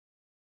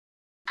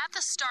At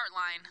the start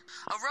line,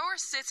 a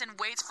rower sits and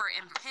waits for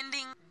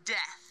impending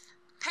death.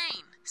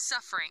 Pain,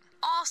 suffering,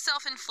 all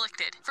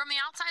self-inflicted. From the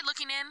outside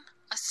looking in,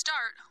 a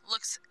start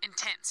looks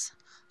intense,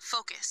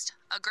 focused,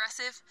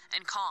 aggressive,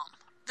 and calm.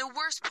 The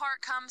worst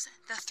part comes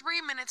the 3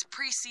 minutes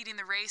preceding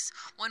the race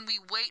when we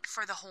wait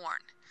for the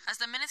horn. As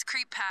the minutes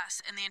creep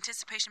past and the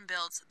anticipation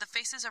builds, the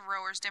faces of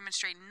rowers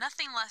demonstrate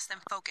nothing less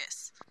than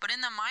focus. But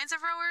in the minds of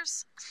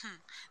rowers,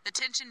 the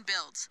tension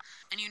builds,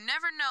 and you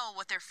never know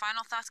what their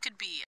final thoughts could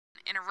be.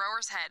 In a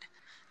rower's head,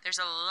 there's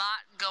a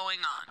lot going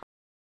on.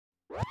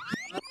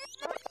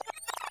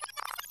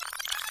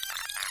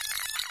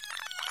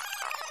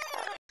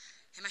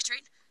 Am I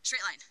straight?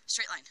 Straight line,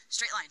 straight line,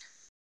 straight line.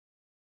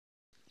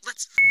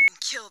 Let's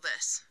kill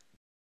this.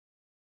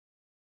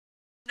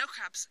 No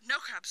crabs, no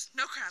crabs,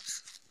 no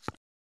crabs.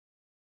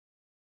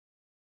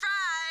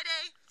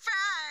 Friday,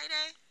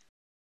 Friday.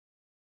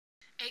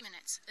 8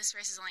 minutes. This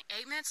race is only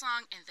 8 minutes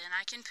long, and then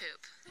I can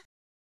poop.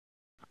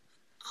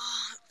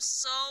 Oh, I'm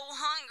so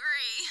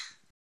hungry.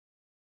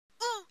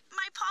 Ooh,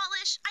 my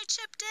polish. I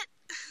chipped it.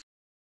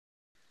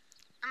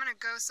 I'm gonna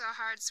go so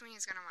hard,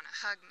 Sweeney's gonna want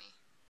to hug me.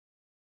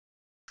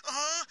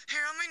 Oh,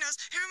 hair on my nose,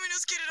 hair on my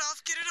nose. Get it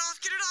off, get it off,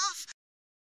 get it off.